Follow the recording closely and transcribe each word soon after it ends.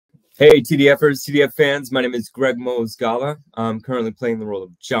Hey, TDFers, TDF fans, my name is Gregg Mozgala. I'm currently playing the role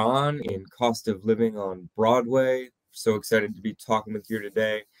of John in Cost of Living on Broadway. So excited to be talking with you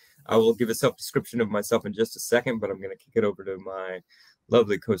today. I will give a self-description of myself in just a second, but I'm going to kick it over to my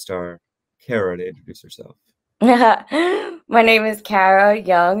lovely co-star, Kara, to introduce herself. My name is Kara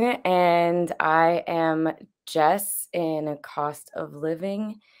Young, and I am Jess in Cost of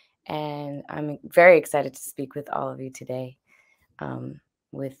Living, and I'm very excited to speak with all of you today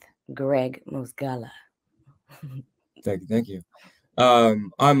with Gregg Mozgala. Thank you.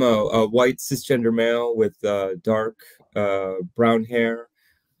 I'm a white cisgender male with dark brown hair,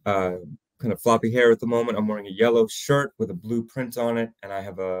 kind of floppy hair at the moment. I'm wearing a yellow shirt with a blue print on it, and I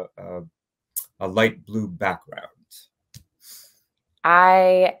have a light blue background.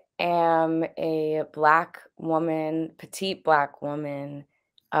 I am a Black woman, petite Black woman,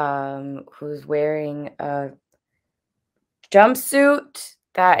 who's wearing a jumpsuit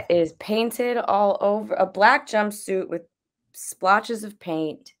that is painted all over, a black jumpsuit with splotches of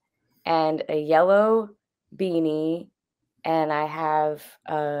paint and a yellow beanie, and I have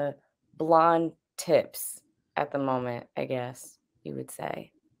blonde tips at the moment, I guess you would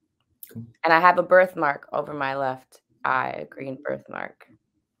say. Cool. And I have a birthmark over my left eye, a green birthmark.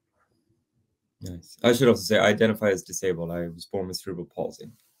 Nice. I should also say I identify as disabled. I was born with cerebral palsy.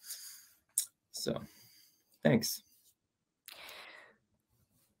 So, thanks.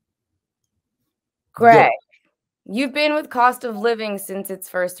 Gregg, you've been with Cost of Living since its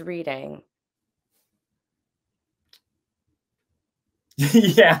first reading.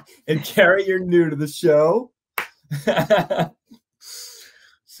 Yeah, and Carrie, you're new to the show.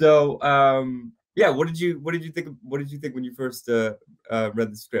 So, yeah, what did you think when you first read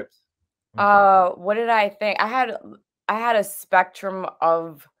the script? What did I think? I had a spectrum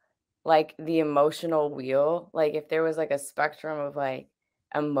of like the emotional wheel. Like if there was like a spectrum of like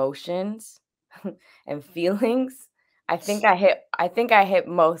emotions and feelings, I think I hit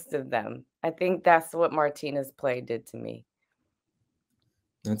most of them. I think that's what Martyna's play did to me.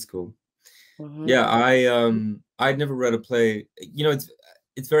 That's cool. Yeah, I'd never read a play. You know,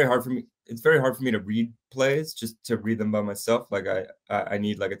 it's very hard for me. It's very hard for me to read plays, just to read them by myself. Like I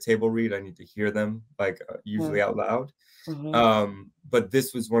need like a table read. I need to hear them like usually out loud. But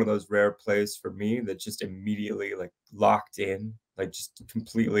this was one of those rare plays for me that just immediately like locked in, like just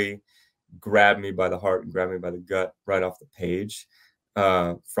completely grabbed me by the heart and grabbed me by the gut right off the page.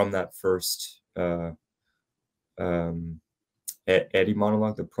 From that first Eddie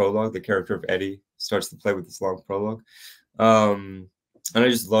monologue, the prologue, the character of Eddie starts the play with this long prologue. And I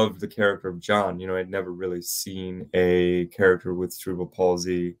just loved the character of John. You know, I'd never really seen a character with cerebral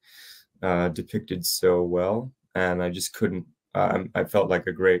palsy depicted so well. And I just couldn't, I felt like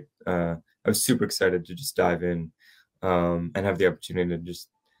a great, I was super excited to just dive in and have the opportunity to just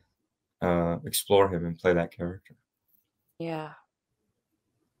explore him and play that character. Yeah.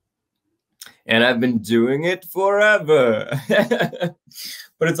 And I've been doing it forever.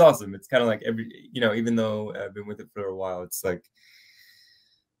 But it's awesome. It's kind of like even though I've been with it for a while, it's like,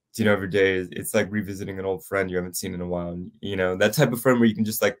 every day it's like revisiting an old friend you haven't seen in a while. And, that type of friend where you can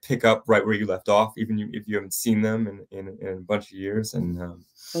just like pick up right where you left off, even if you haven't seen them in a bunch of years. And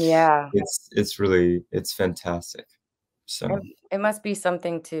yeah, it's fantastic. So it must be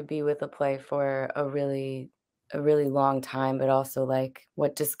something to be with a play for a really long time, but also like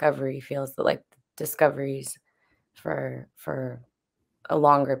what discovery feels like discoveries for a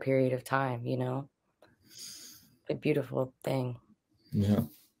longer period of time, a beautiful thing. Yeah.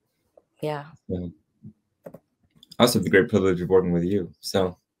 I also have the great privilege of working with you,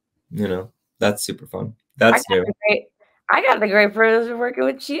 so that's super fun. That's new. I got the great privilege of working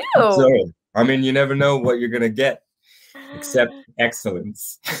with you. So, I mean, you never know what you're gonna get, except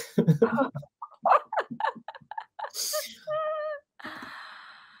excellence.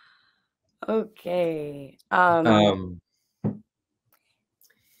 Okay. The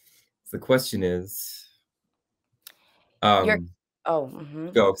question is, go.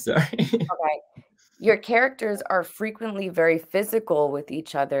 Sorry. Okay. Your characters are frequently very physical with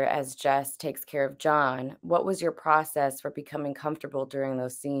each other as Jess takes care of John. What was your process for becoming comfortable during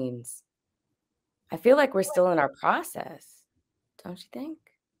those scenes? I feel like we're still in our process, don't you think?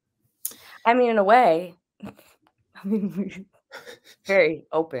 I mean, in a way. I mean, we're very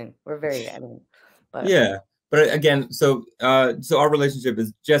open. We're very, but yeah. But again, so our relationship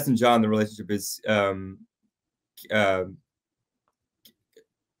is Jess and John. The relationship is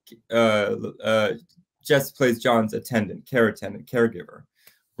Jess plays John's attendant, care attendant, caregiver,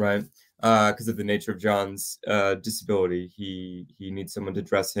 right? because of the nature of John's disability. He needs someone to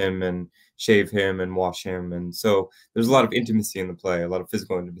dress him and shave him and wash him, and so there's a lot of intimacy in the play, a lot of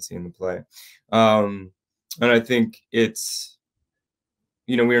physical intimacy in the play, and I think it's,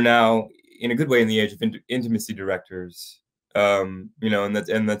 you know, we're now in a good way in the age of intimacy directors, you know, and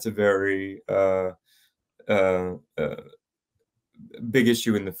that's a very big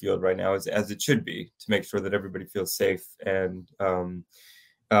issue in the field right now, as it should be, to make sure that everybody feels safe and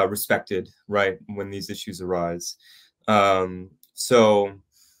respected, right, when these issues arise. So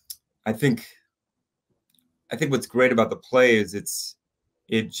I think what's great about the play is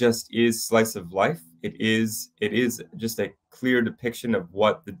it just is slice of life. It is just a clear depiction of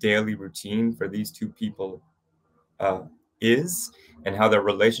what the daily routine for these two people is, and how their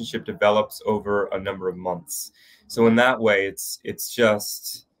relationship develops over a number of months. So in that way, it's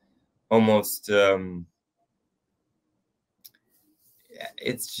just almost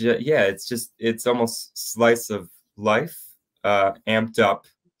it's almost slice of life, amped up,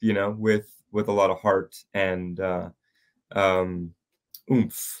 you know, with a lot of heart and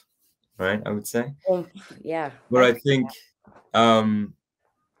oomph, right, I would say. Yeah. But I think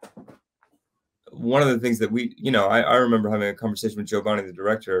one of the things that we, you know, I remember having a conversation with Giovanni, the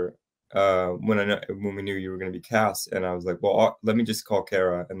director, when we knew you were going to be cast, and I was like, well, let me just call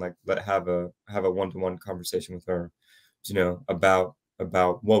Kara and like have a one-to-one conversation with her, you know, about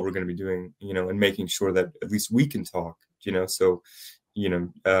what we're going to be doing, you know, and making sure that at least we can talk, you know, so, you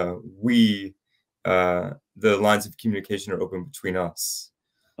know, the lines of communication are open between us,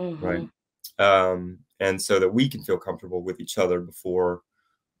 right, and so that we can feel comfortable with each other before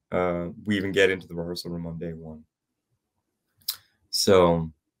we even get into the rehearsal room on day one.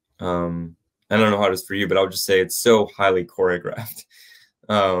 So I don't know how it is for you, but I would just say it's so highly choreographed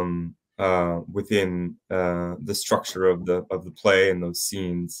within the structure of the play and those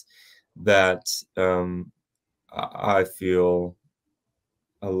scenes, that I feel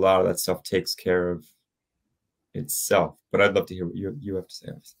a lot of that stuff takes care of itself. But I'd love to hear what you have to say.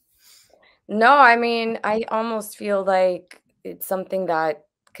 No, I mean, I almost feel like it's something that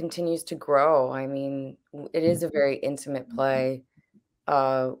continues to grow. I mean, it is a very intimate play.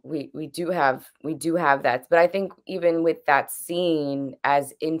 We do have that, but I think even with that scene,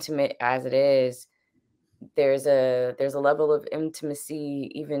 as intimate as it is, there's a level of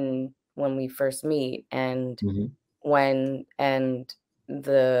intimacy even when we first meet, and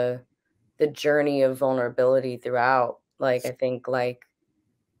the journey of vulnerability throughout. Like, I think, like,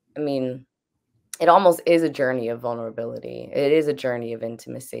 I mean, it almost is a journey of vulnerability. It is a journey of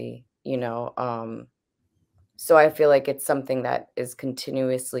intimacy, you know. So I feel like it's something that is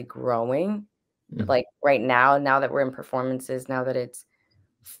continuously growing. Like right now that we're in performances, now that it's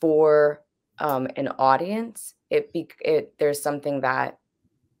for an audience, there's something that,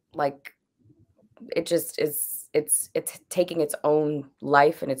 like, it just is, it's taking its own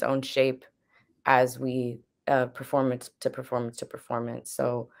life and its own shape as we performance to performance to performance.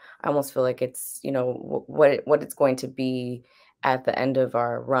 So I almost feel like it's, you know, what it's going to be at the end of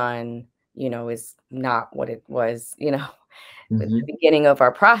our run, you know, is not what it was, you know, at the beginning of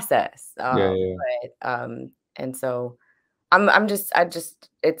our process. And so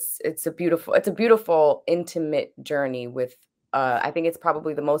it's a beautiful intimate journey with I think it's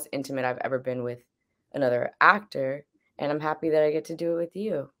probably the most intimate I've ever been with another actor, and I'm happy that I get to do it with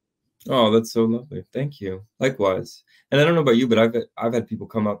you. Oh, that's so lovely. Thank you. Likewise. And I don't know about you, but I've had people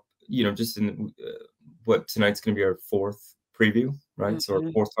come up, you know, just in what tonight's going to be our fourth preview, right? So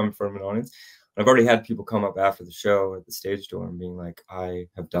our fourth time in front of an audience. I've already had people come up after the show at the stage door and being like, I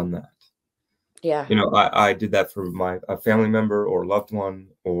have done that. Yeah. You know, I did that for a family member or loved one,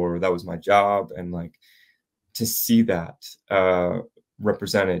 or that was my job. And like, to see that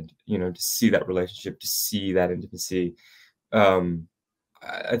represented, you know, to see that relationship, to see that intimacy,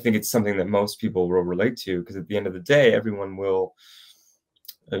 I think it's something that most people will relate to, because at the end of the day, everyone will,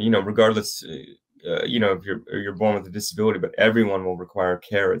 you know, regardless, you know, if you're born with a disability, but everyone will require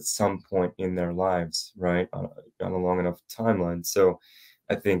care at some point in their lives, right, on a long enough timeline. So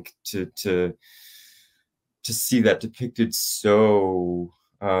I think to see that depicted so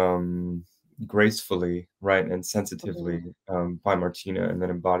gracefully, right, and sensitively by Martyna, and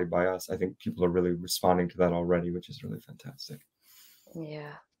then embodied by us, I think people are really responding to that already, which is really fantastic.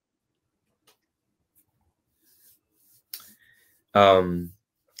 Yeah.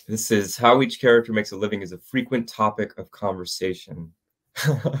 This is how each character makes a living is a frequent topic of conversation.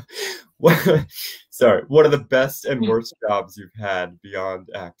 What are the best and worst jobs you've had beyond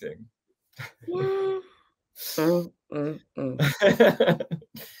acting?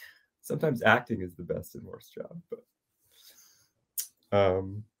 Sometimes acting is the best and worst job, but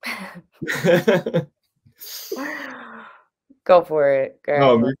Um, Go for it, Greg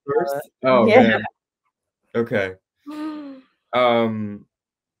oh, me Mozgala. first? Oh Yeah. man. Okay. Um,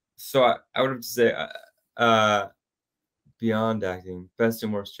 so I would have to say, beyond acting, best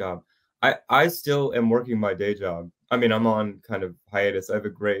and worst job. I still am working my day job. I mean, I'm on kind of hiatus. I have a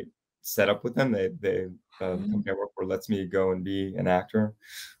great setup with them. The company I work for lets me go and be an actor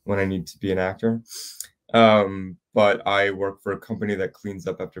when I need to be an actor. But I work for a company that cleans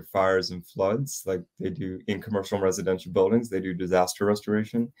up after fires and floods, like they do in commercial and residential buildings. They do disaster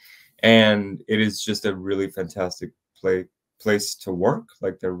restoration, and it is just a really fantastic place to work.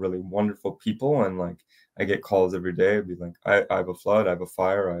 Like they're really wonderful people, and like I get calls every day. I'd be like, I have a flood, I have a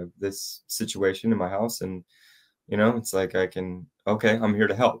fire, I have this situation in my house, and it's like okay, I'm here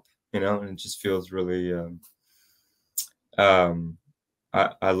to help. And it just feels really. Um,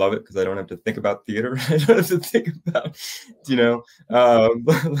 I love it because I don't have to think about theater. I don't have to think about, like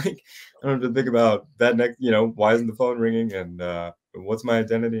I don't have to think about that next, why isn't the phone ringing and what's my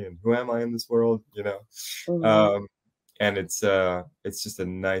identity and who am I in this world, and it's just a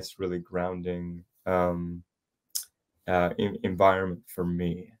nice, really grounding environment for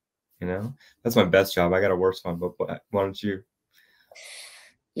me. That's my best job. I got a worse one, but why don't you?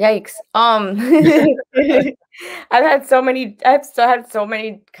 Yikes. I've still had so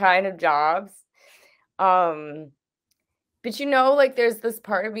many kind of jobs. But like there's this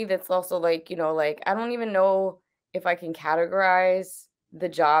part of me that's also like, like I don't even know if I can categorize the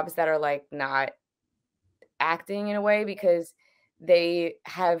jobs that are like not acting in a way because they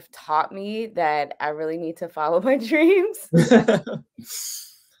have taught me that I really need to follow my dreams. That's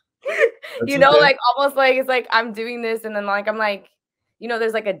okay. Like almost like it's like I'm doing this and then like I'm like,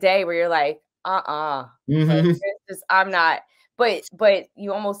 there's like a day where you're like, like Mhm. it's just I'm not, but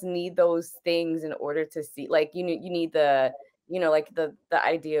you almost need those things in order to see like you need the like the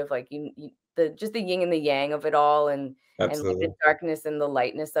idea of like the just the yin and the yang of it all and like the Absolutely. darkness and the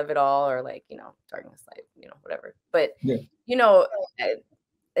lightness of it all or like darkness light whatever but Yeah. you know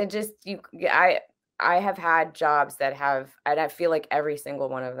it just I have had jobs that have and I feel like every single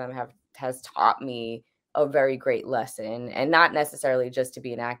one of them has taught me a very great lesson and not necessarily just to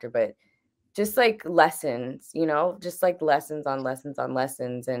be an actor but just like lessons, just like lessons on lessons on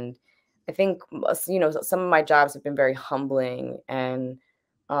lessons and I think some of my jobs have been very humbling and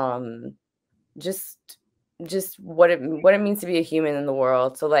um just what it means to be a human in the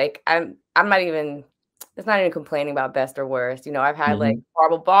world. So like I'm not even it's not even complaining about best or worst. I've had like Mhm.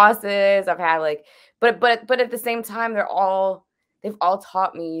 horrible bosses. I've had like but at the same time they've all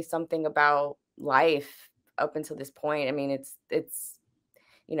taught me something about life up until this point. I mean, it's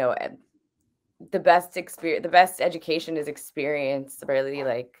you know eh, the best education is experience really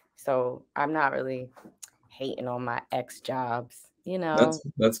like so I'm not really hating on my ex jobs.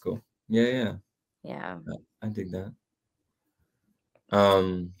 That's cool. Yeah, yeah. Yeah. I dig that.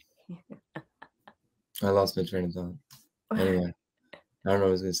 Um, I lost my train of thought. Anyway, I don't know what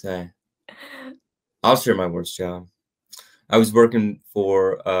I was gonna say. I'll share my worst job. I was working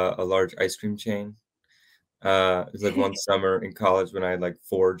for a large ice cream chain. It was like one summer in college when I had like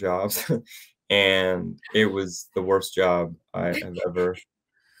 4 jobs, and it was the worst job I have ever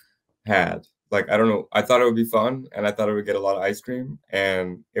had. Like, I don't know, I thought it would be fun, and I thought I would get a lot of ice cream,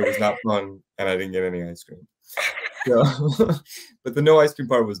 and it was not fun, and I didn't get any ice cream. So, but the no ice cream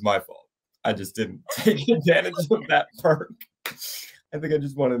part was my fault. I just didn't take advantage of that perk. I think I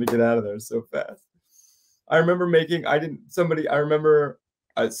just wanted to get out of there so fast. I remember making I didn't somebody I remember,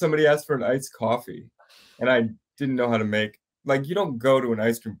 somebody asked for an iced coffee, and I didn't know how to make like, you don't go to an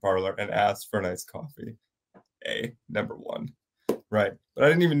ice cream parlor and ask for an iced coffee, number 1, right? But I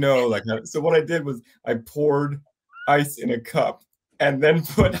didn't even know, like, how so what I did was I poured ice in a cup and then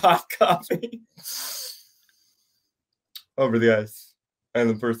put hot coffee over the ice, and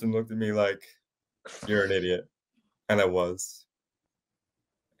the person looked at me like, "You're an idiot," and I was,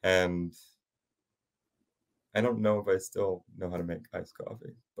 and I don't know if I still know how to make iced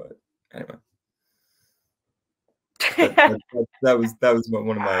coffee, but anyway. That was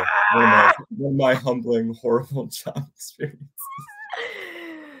one of my humbling, horrible job experiences.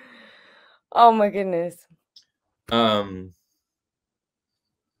 Oh my goodness. Um,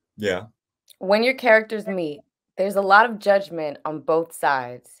 yeah. When your characters meet, there's a lot of judgment on both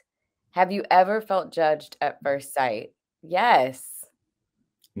sides. Have you ever felt judged at first sight? Yes,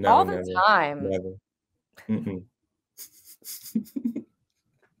 No, all the never, time. never. Mm-mm.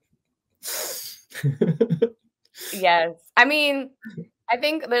 Yes. I mean, I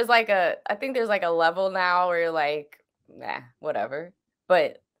think there's like a level now where you're like, nah, whatever.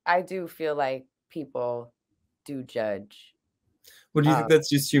 But I do feel like people do judge. Well, do you think that's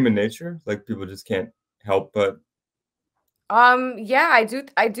just human nature? Like people just can't help but Yeah, I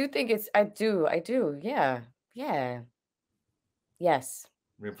do think yeah. Yeah. Yes.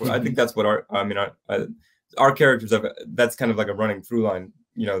 I think that's what our characters have. That's kind of like a running through line,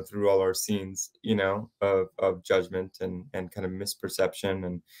 through all our scenes, of judgment and kind of misperception.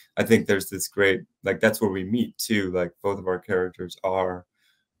 And I think there's this great, like, that's where we meet too. Like both of our characters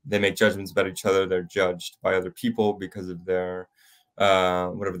they make judgments about each other. They're judged by other people because of their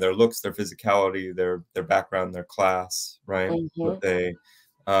whatever their looks, their physicality, their background, their class, right? But Mhm.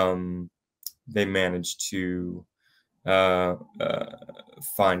 they manage to uh, uh,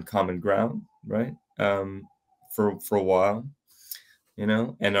 find common ground, right? For a while,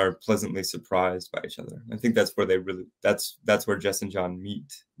 and are pleasantly surprised by each other. I think that's where that's where Jess and John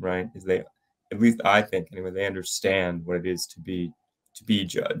meet, right? Is they, at least I think anyway, they understand what it is to be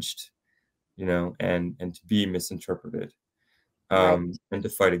judged, and to be misinterpreted, Right. and to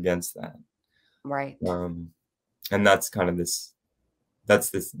fight against that. Right. And that's kind of this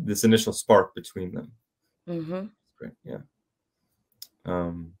initial spark between them. Mhm. Great, yeah.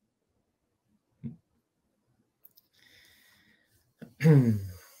 Um,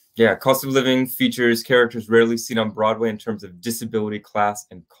 yeah, Cost of Living features characters rarely seen on Broadway in terms of disability, class,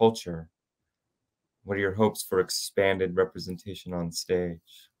 and culture. What are your hopes for expanded representation on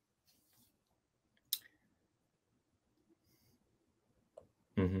stage?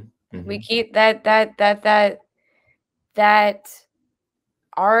 We keep that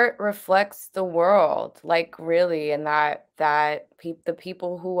art reflects the world, like, really, and the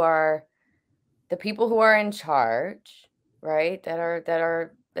people who are in charge, right?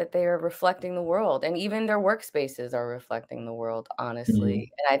 That they are reflecting the world, and even their workspaces are reflecting the world,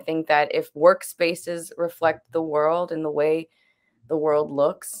 honestly. And I think that if workspaces reflect the world and the way the world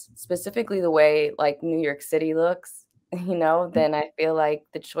looks, specifically the way, like, New York City looks, then I feel like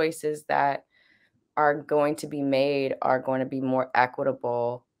the choices that are going to be made are going to be more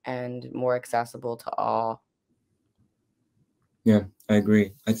equitable and more accessible to all. Yeah, I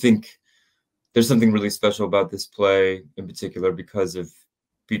agree. I think there's something really special about this play in particular because of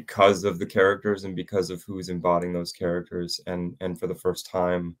the characters and because of who's embodying those characters. And for the first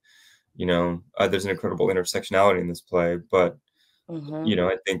time, there's an incredible intersectionality in this play. But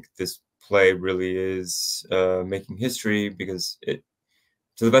Mhm. I think this play really is making history because it,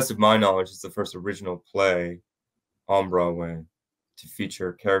 to the best of my knowledge, is the first original play on Broadway to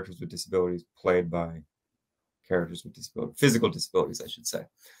feature characters with disabilities played by characters with physical disabilities, I should say,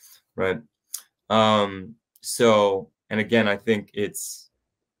 right? So, and again, I think it's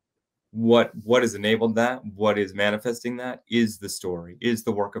what has enabled that, what is manifesting that is the story, is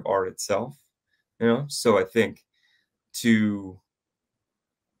the work of art itself, So I think to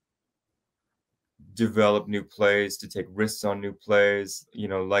develop new plays, to take risks on new plays,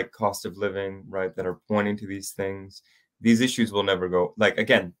 like Cost of Living, right, that are pointing to these things. These issues will never go, like,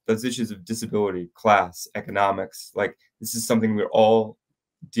 again, those issues of disability, class, economics, like, this is something we're all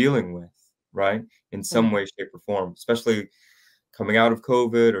dealing with, right, in some Mhm. way, shape, or form, especially coming out of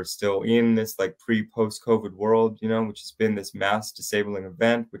COVID or still in this like pre-post-COVID world, which has been this mass disabling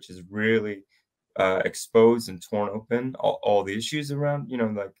event, which has really exposed and torn open all the issues around,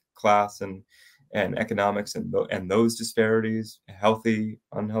 like class and economics and those disparities, healthy,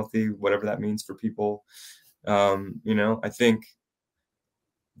 unhealthy, whatever that means for people. I think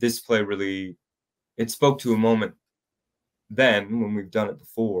this play really, it spoke to a moment then when we've done it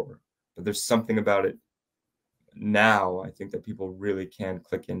before, but there's something about it now, I think, that people really can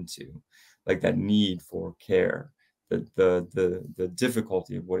click into, like that need for care, the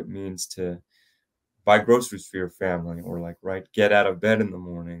difficulty of what it means to buy groceries for your family, or like, right, get out of bed in the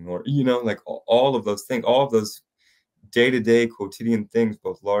morning, or like all of those things, all of those day-to-day quotidian things,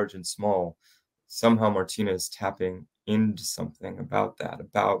 both large and small. Somehow Martyna is tapping into something about that,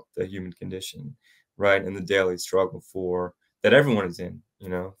 about the human condition, right, and the daily struggle that everyone is in,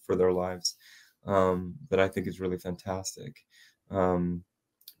 for their lives, that I think is really fantastic.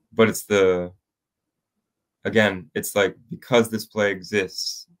 But it's like, because this play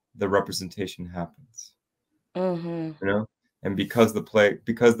exists, the representation happens, Mhm. and because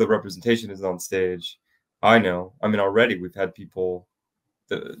the representation is on stage, I mean, already we've had people,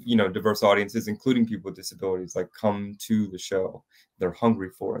 diverse audiences, including people with disabilities, like, come to the show. They're hungry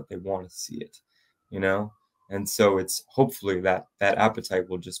for it. They want to see it, and so it's hopefully that appetite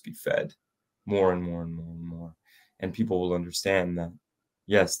will just be fed more and more and more and more, and people will understand that,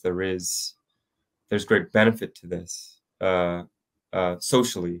 yes, there's great benefit to this,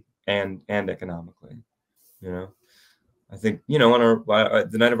 socially and economically. I think, on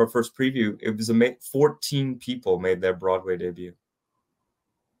the night of our first preview, it was 14 people made their Broadway debut.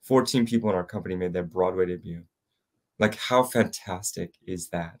 14 people in our company made their Broadway debut. Like, how fantastic is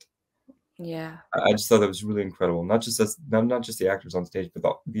that? Yeah. I just thought that was really incredible. Not just us, not just the actors on stage, but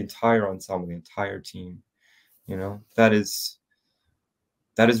the entire ensemble, the entire team. You know, that is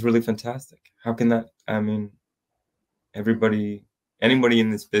really fantastic. How can that? I mean, anybody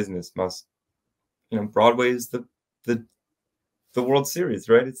in this business must, you know, Broadway is the World Series,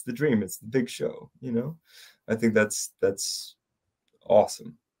 right? It's the dream. It's the big show. You know, I think that's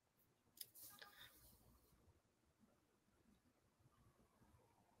awesome.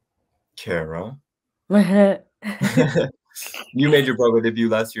 Kara. You made your Broadway debut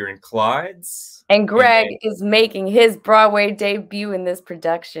last year in Clyde's. And Gregg is making his Broadway debut in this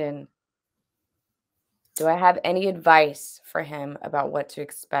production. Do I have any advice for him about what to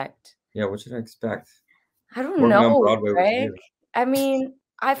expect? Yeah, what should I expect? I don't Working on know, Broadway with Gregg. you. I mean,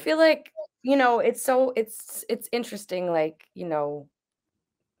 I feel like, you know, it's interesting, like, you know,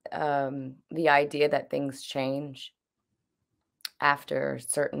 the idea that things change after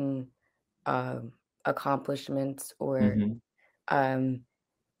certain accomplishments or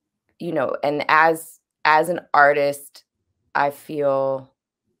you know, and as an artist, I feel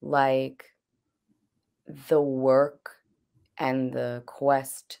like the work and the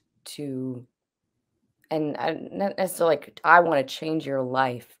quest to, and not necessarily like I want to change your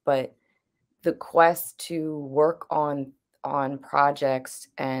life, but the quest to work on projects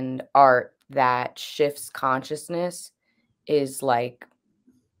and art that shifts consciousness is like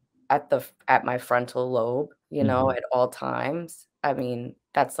at my frontal lobe, you know, at all times. I mean,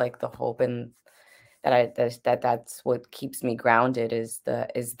 that's like the hope, and that's what keeps me grounded is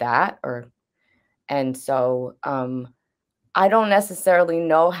that. Or and so I don't necessarily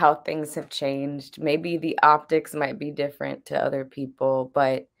know how things have changed. Maybe the optics might be different to other people,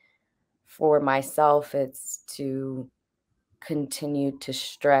 but for myself, it's to continue to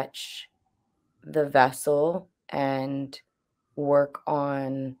stretch the vessel and work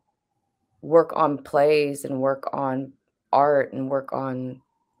on plays and work on art and work on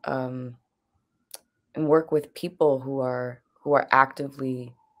and work with people who are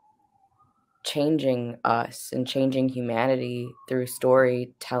actively changing us and changing humanity through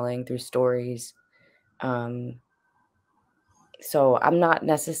storytelling, through stories. So I'm not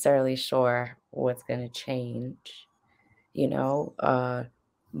necessarily sure what's going to change, you know,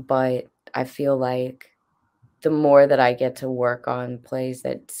 but I feel like the more that I get to work on plays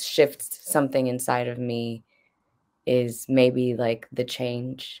that shifts something inside of me is maybe like the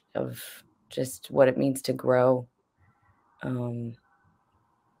change of just what it means to grow, and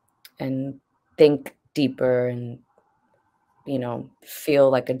think deeper and, you know,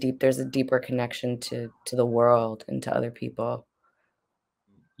 feel like there's a deeper connection to the world and to other people.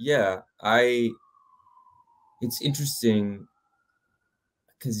 Yeah, it's interesting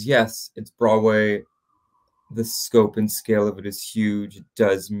because yes, it's Broadway. The scope and scale of it is huge. It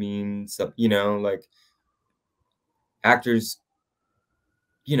does mean some, you know, like actors,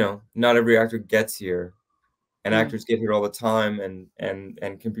 you know, not every actor gets here, and actors get here all the time and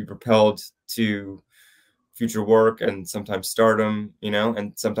can be propelled to future work and sometimes stardom, you know,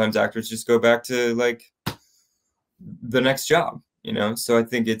 and sometimes actors just go back to like the next job, you know. So I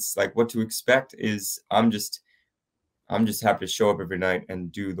think it's like what to expect is I'm just happy to show up every night and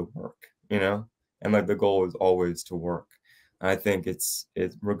do the work, you know, and like the goal is always to work. And I think it's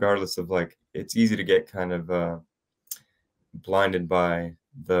regardless of like it's easy to get kind of blinded by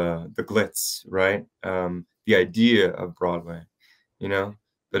the glitz, right? The idea of Broadway, you know.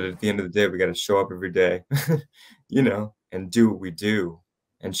 But at the end of the day, we got to show up every day, you know, and do what we do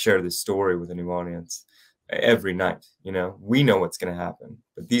and share this story with a new audience every night. You know, we know what's going to happen,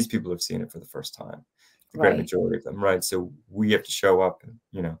 but these people have seen it for the first time, the great majority of them, right? So we have to show up,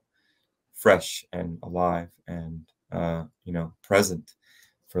 you know, fresh and alive and, you know, present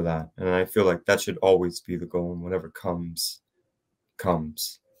for that. And I feel like that should always be the goal, and whatever comes,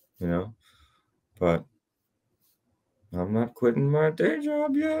 you know. But I'm not quitting my day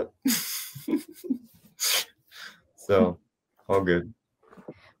job yet. So, all good.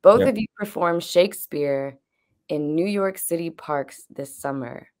 Both of you performed Shakespeare in New York City parks this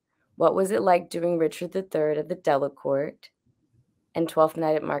summer. What was it like doing Richard III at the Delacorte and Twelfth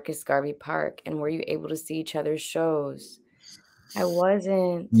Night at Marcus Garvey Park? And were you able to see each other's shows? I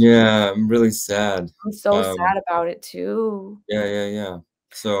wasn't. Yeah, I'm really sad. I'm so sad about it too. Yeah.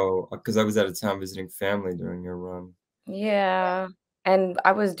 So, because I was out of town visiting family during your run. Yeah. And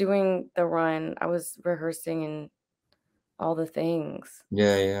I was doing the run. I was rehearsing and all the things.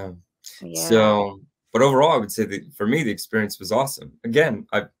 Yeah. Yeah. So, but overall, I would say that for me, the experience was awesome. Again,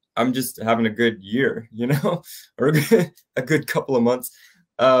 I'm just having a good year, you know, or a good couple of months.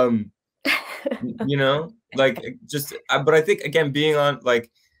 You know, like just, but I think again, being on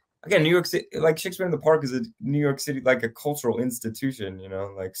like, again, New York City, like Shakespeare in the Park is a New York City, like a cultural institution, you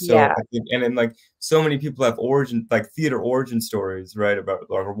know, like, so Yeah. I think, and then like so many people have origin, like theater origin stories, right? About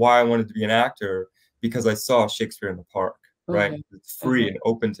like why I wanted to be an actor, because I saw Shakespeare in the Park, right? Mhm. It's free and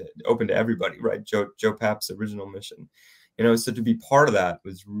open to everybody, right? Joe Papp's original mission, you know, so to be part of that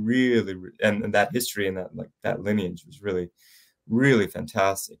was really, and that history and that, like that lineage was really, really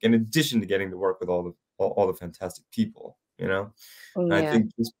fantastic. In addition to getting to work with all the fantastic people, you know, and I Yeah.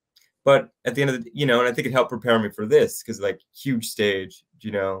 think just, but at the end of the, you know, and I think it helped prepare me for this, because like huge stage,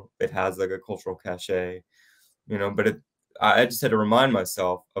 you know, it has like a cultural cachet, you know, but I just had to remind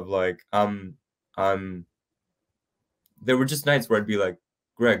myself of like, there were just nights where I'd be like,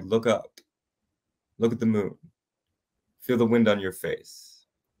 Greg, look up, look at the moon, feel the wind on your face.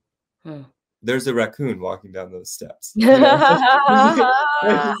 There's a raccoon walking down those steps, you know. Like,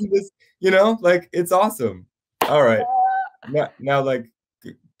 isn't this, you know, like it's awesome. All right, now like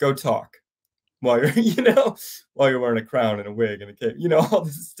go talk while you're, you know, while you're wearing a crown and a wig and a cape, you know, all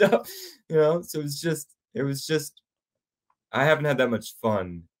this stuff, you know. So it was just, I haven't had that much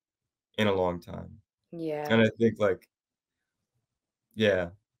fun in a long time, Yeah. and I think like, yeah,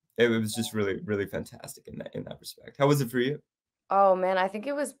 it was just really, really fantastic in that respect. How was it for you? Oh man, I think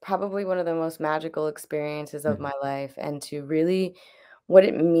it was probably one of the most magical experiences of Mhm. my life, and to really what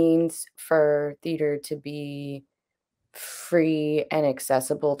it means for theater to be free and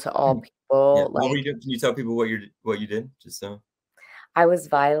accessible to all Yeah. people. What were you Like, doing? Can you tell people what you did? Just so. I was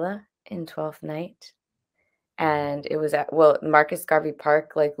Viola in Twelfth Night, and it was at, well, Marcus Garvey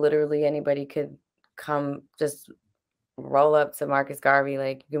Park. Like, literally anybody could come, just roll up to Marcus Garvey.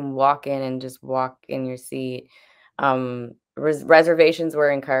 Like, you can walk in and just walk in your seat. Reservations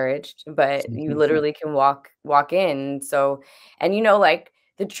were encouraged, but you literally can walk in. So, and you know, like,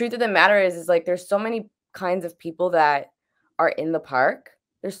 the truth of the matter is like there's so many kinds of people that are in the park.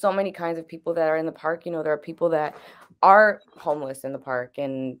 There's so many kinds of people that are in the park. You know, there are people that are homeless in the park,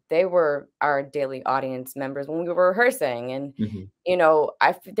 and they were our daily audience members when we were rehearsing. And Mhm. you know,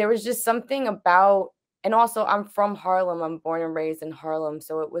 there was just something about, and also I'm from Harlem. I'm born and raised in Harlem,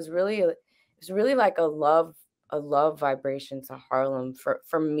 so it was really like a love vibration to Harlem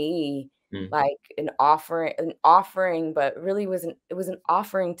for me, Mm. like an offering, but really it was an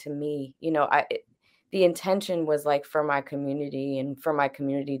offering to me. You know, the intention was like for my community, and for my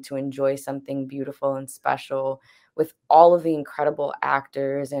community to enjoy something beautiful and special with all of the incredible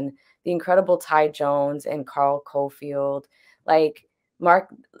actors and the incredible Ty Jones and Carl Cofield. Like,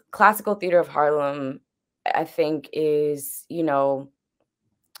 Mark Classical Theater of Harlem, I think, is, you know,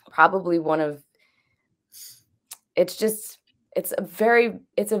 probably one of, it's just it's a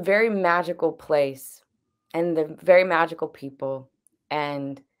very magical place, and the very magical people,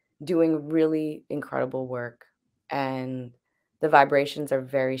 and doing really incredible work, and the vibrations are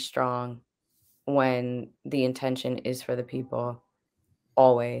very strong when the intention is for the people,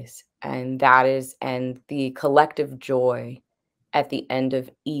 always. And that is, and the collective joy at the end of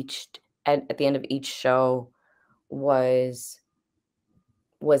at the end of each show was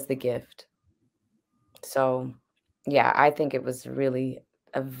the gift. So, yeah, I think it was really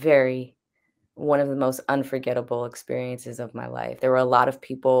a very one of the most unforgettable experiences of my life. There were a lot of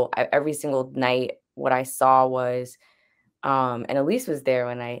people. Every single night, what I saw was, and Elise was there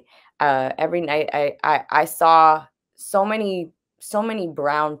when every night I saw so many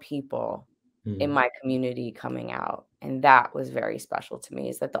brown people in Mm. my community coming out, and that was very special to me.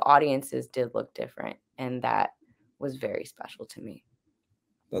 Is that the audiences did look different, and that was very special to me.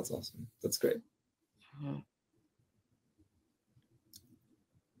 That's awesome. That's great. Mhm.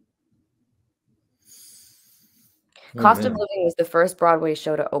 Oh Cost of man, Living was the first Broadway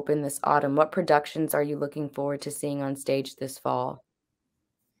show to open this autumn. What productions are you looking forward to seeing on stage this fall?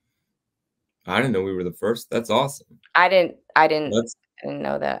 I didn't know we were the first. That's awesome. I That's didn't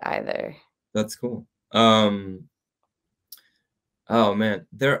know that either. that's cool. Oh man,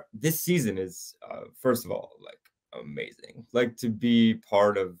 this season is first of all like amazing. Like to be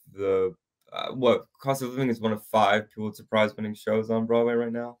part of the what Cost of Living is one of 5 Pulitzer Prize-winning shows on Broadway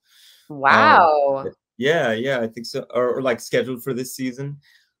right now. Wow. Yeah, yeah, I think so, or like scheduled for this season.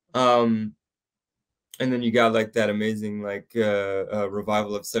 Um, and then you got like that amazing like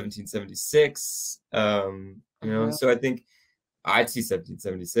revival of 1776. You know, Mhm. so I think I'd see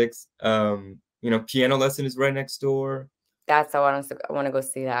 1776. You know, Piano Lesson is right next door. That's I wanna go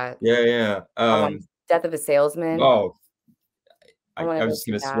see that. Yeah, yeah. I want Death of a Salesman. Oh, I I wanna was go just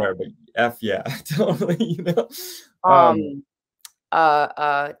see gonna that. swear, but F yeah, totally, you know. Um, Um,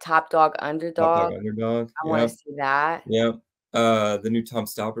 Top Dog, Top Dog Underdog. Underdog. I wanna Yep, see that. yep. The new Tom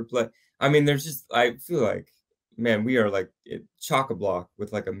Stoppard play. I mean, there's just, I feel like, man, we are like chock-a-block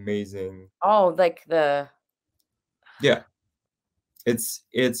with like amazing. Oh, like the. Yeah, it's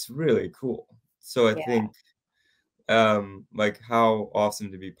really cool. So I Yeah. think like how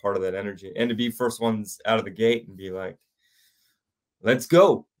awesome to be part of that energy and to be first ones out of the gate and be like, let's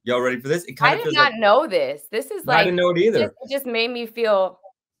go. Y'all ready for this? It kind I of did feels like not know this. This is I like didn't know it either. it just made me feel,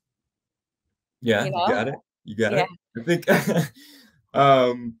 Yeah, you you got know? it. You got Yeah. it. I think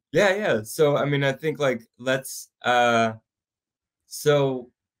yeah. So I mean, I think like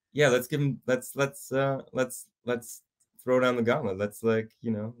so yeah, let's give him let's throw down the gauntlet. Let's like,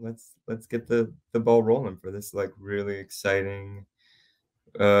 let's get the ball rolling for this like really exciting,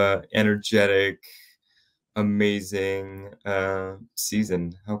 energetic, amazing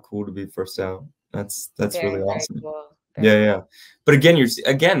season. How cool to be first out. That's Very, really very awesome. cool. Yeah, Very cool. yeah. But again, you're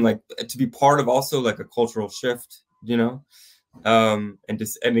again like to be part of also like a cultural shift, and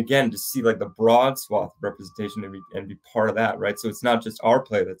again to see like the broad swath of representation and be part of that, right? So it's not just our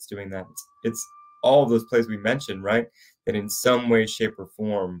play that's doing that. It's all of those plays we mentioned, right? That in some way, shape, or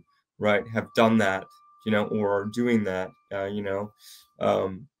form, right, have done that, or are doing that,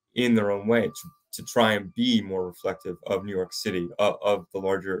 in their own way to try and be more reflective of New York City, of the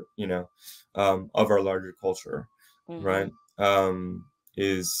larger, of our larger culture, right?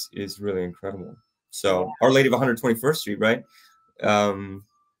 Is really incredible. So Yeah. Our Lady of 121st Street, right?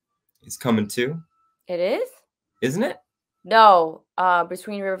 Is coming too, It is? isn't it? No,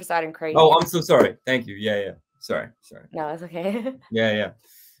 Between Riverside and Crazy. Oh, I'm so sorry. Thank you. Yeah, yeah. Sorry. No, it's okay. Yeah, yeah.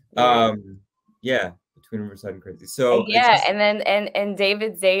 Yeah. Yeah, Between Riverside and Crazy. So it's Yeah, just and then and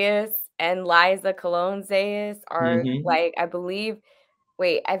David Zayas and Liza Colon Zayas are mhm. like, I believe,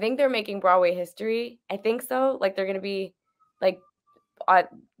 wait, I think they're making Broadway history. I think so. Like they're gonna be like uh,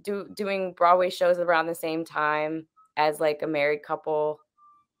 doing Broadway shows around the same time as like a married couple.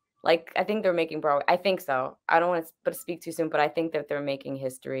 Like I think they're making Broadway. I think so. I don't want to speak too soon, but I think that they're making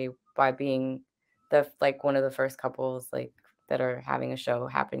history by being the like one of the first couples like that are having a show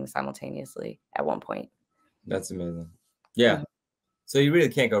happening simultaneously at one point. That's amazing. Yeah. Mhm. So you really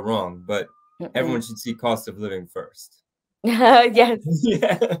can't go wrong, but Mm-mm. everyone should see Cost of Living first. Yes.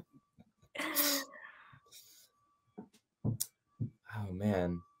 Yeah. Oh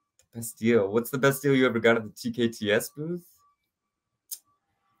man, best deal. What's the best deal you ever got at the TKTS booth?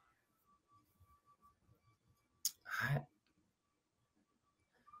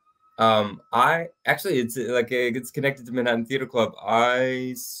 I actually it's connected to Manhattan Theater Club.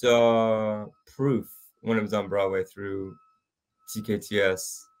 I saw Proof when it was on Broadway through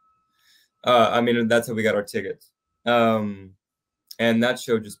TKTS. I mean, that's how we got our tickets. And that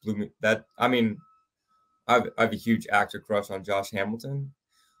show just blew me. I mean, I've a huge actor crush on Josh Hamilton,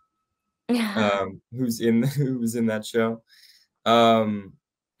 who was in that show.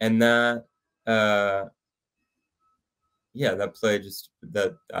 And that yeah, that play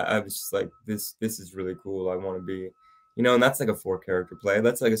I was just like, this is really cool. I want to be, and that's like a 4-character play.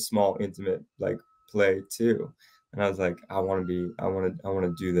 That's like a small, intimate like play too. And I was like, I want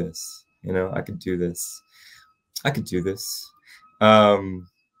to do this. I could do this. I could do this. And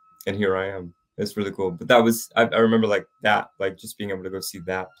here I am. It's really cool. But I remember like that, like just being able to go see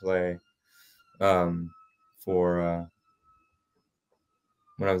that play, for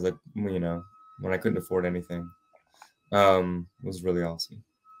when I was like, when I couldn't afford anything, was really awesome.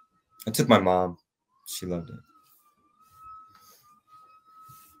 I took my mom. She loved it.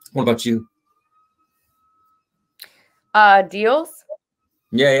 What about you? Deals.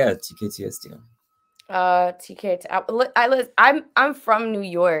 Yeah, TKTS deal. I'm from New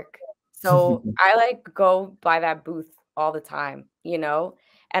York, so I like go by that booth all the time,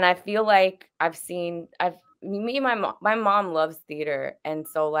 and I feel like me and my mom loves theater, and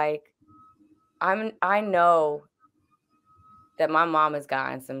so like I know that my mom has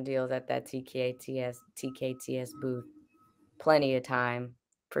gotten some deals at that TKTS booth plenty of time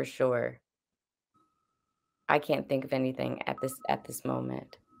for sure. I can't think of anything at this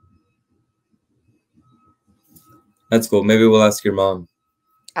moment. That's cool. Maybe we'll ask your mom.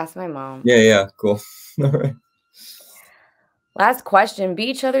 Ask my mom. Yeah, cool. All right. Last question. Be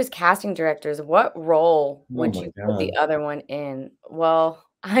each other's casting directors. What role Oh would my you put God. the other one in? Well,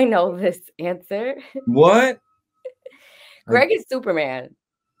 I know this answer. What? Greg is Superman.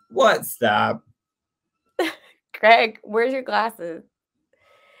 What? Stop. Greg, where's your glasses?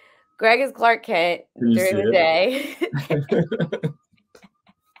 Greg is Clark Kent Can you during see the it? day.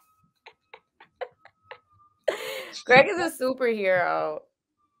 Greg is a superhero.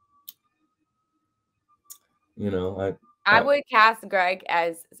 I would cast Greg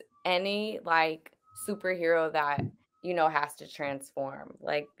as any like superhero that has to transform,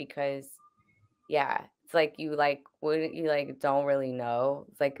 like, because yeah, it's like you like wouldn't you like don't really know.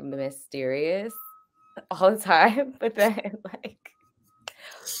 It's like mysterious all the time, but then like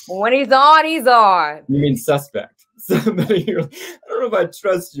when he's on, he's on. You mean suspect? Somebody I don't know if I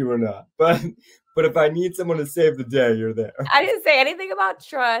trust you or not, but if I need someone to save the day, you're there. I didn't say anything about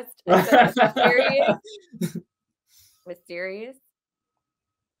trust. I said mysterious. Mysterious.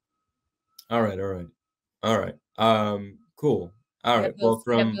 All right. Cool. All right. Well,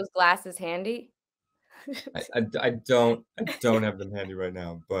 You have those glasses handy? I don't have them handy right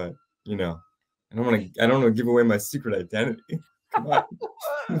now, but I don't want to give away my secret identity. Come on.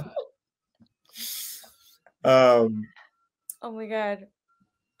 Oh my God.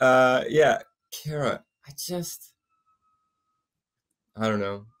 Yeah, Kara, I don't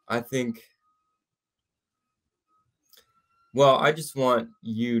know. I think, well, I just want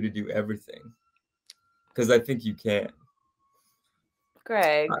you to do everything because I think you can.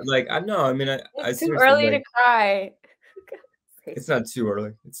 Gregg. I know. I mean, It's too early to cry. It's not too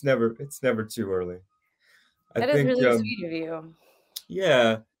early. It's never too early. That is really sweet of you.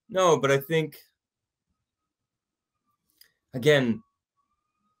 Yeah. No, but I think, again,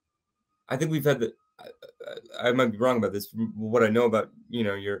 I think we've had I might be wrong about this. From what I know about,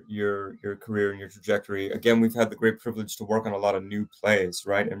 your career and your trajectory. Again, we've had the great privilege to work on a lot of new plays,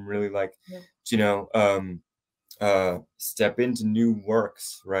 right? And really step into new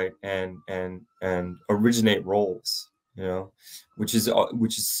works, right? And originate roles, which is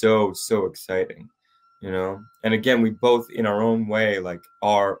so exciting, And again, we both in our own way, like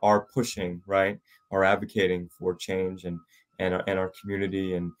are pushing, right? Are advocating for change and our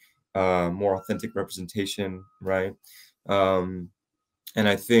community and more authentic representation, right? And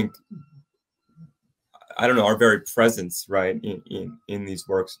I think, I don't know, our very presence, right, in these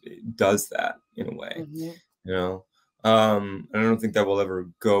works does that in a way, I don't think that will ever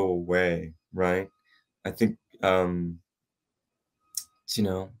go away, right? I think, but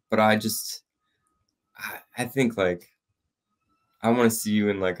I think like I want to see you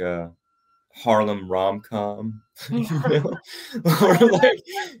in like a Harlem rom-com, or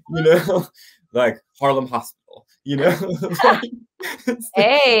like Harlem Hospital,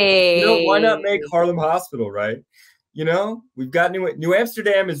 Hey, why not make Harlem Hospital, right? We've got New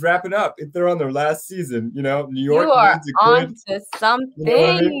Amsterdam is wrapping up. If they're on their last season, New York needs a good, on to something.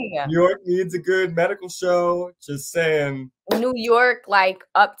 New York needs a good medical show. Just saying. New York, like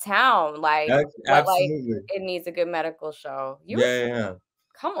uptown, like absolutely, it needs a good medical show. Yeah.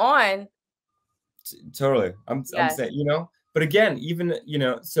 Come on. Totally. I'm saying, but again, even,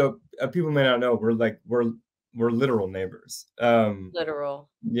 so people may not know, we're literal neighbors. Literal.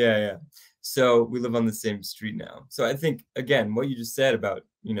 Yeah. So we live on the same street now. So I think, again, what you just said about,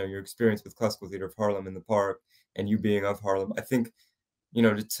 your experience with Classical Theater of Harlem in the Park and you being of Harlem, I think,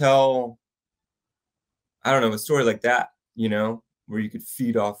 to tell, I don't know, a story like that, where you could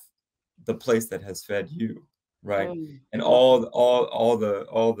feed off the place that has fed you, right? And all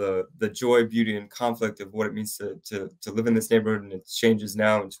the joy, beauty, and conflict of what it means to live in this neighborhood, and it changes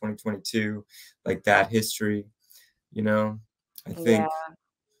now in 2022, like that history, I think,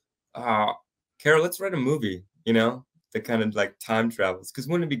 Carol, let's write a movie, that kind of like time travels, because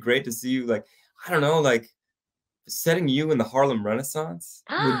wouldn't it be great to see you, like, I don't know, like setting you in the Harlem Renaissance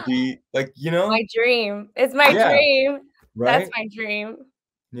would be like, my dream. It's my dream. Right? That's my dream.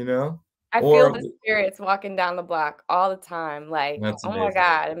 I feel the spirits walking down the block all the time. Like, oh my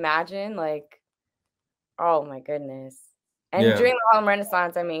God, imagine, like, oh my goodness. And during the Harlem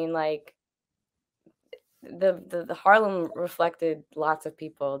Renaissance, I mean, like, the Harlem reflected lots of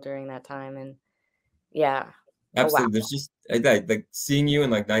people during that time. And yeah. Absolutely. Oh, wow. There's just like seeing you in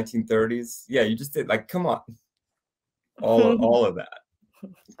like 1930s. Yeah, you just did, like, come on. All of that.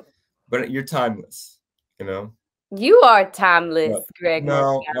 But you're timeless, You are timeless, Gregg.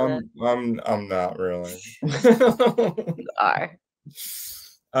 No, I'm not really. You are.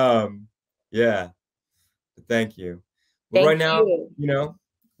 Yeah. Thank you. But right now,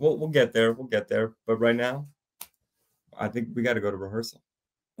 we'll get there. We'll get there. But right now, I think we got to go to rehearsal.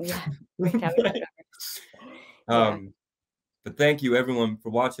 Yeah. But thank you everyone for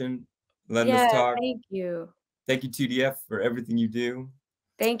watching, letting us talk. Thank you. Thank you, TDF, for everything you do.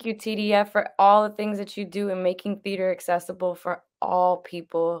 Thank you, TDF, for all the things that you do in making theater accessible for all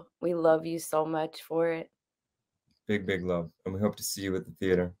people. We love you so much for it. Big, big love. And we hope to see you at the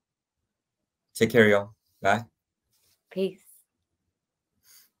theater. Take care, y'all. Bye. Peace.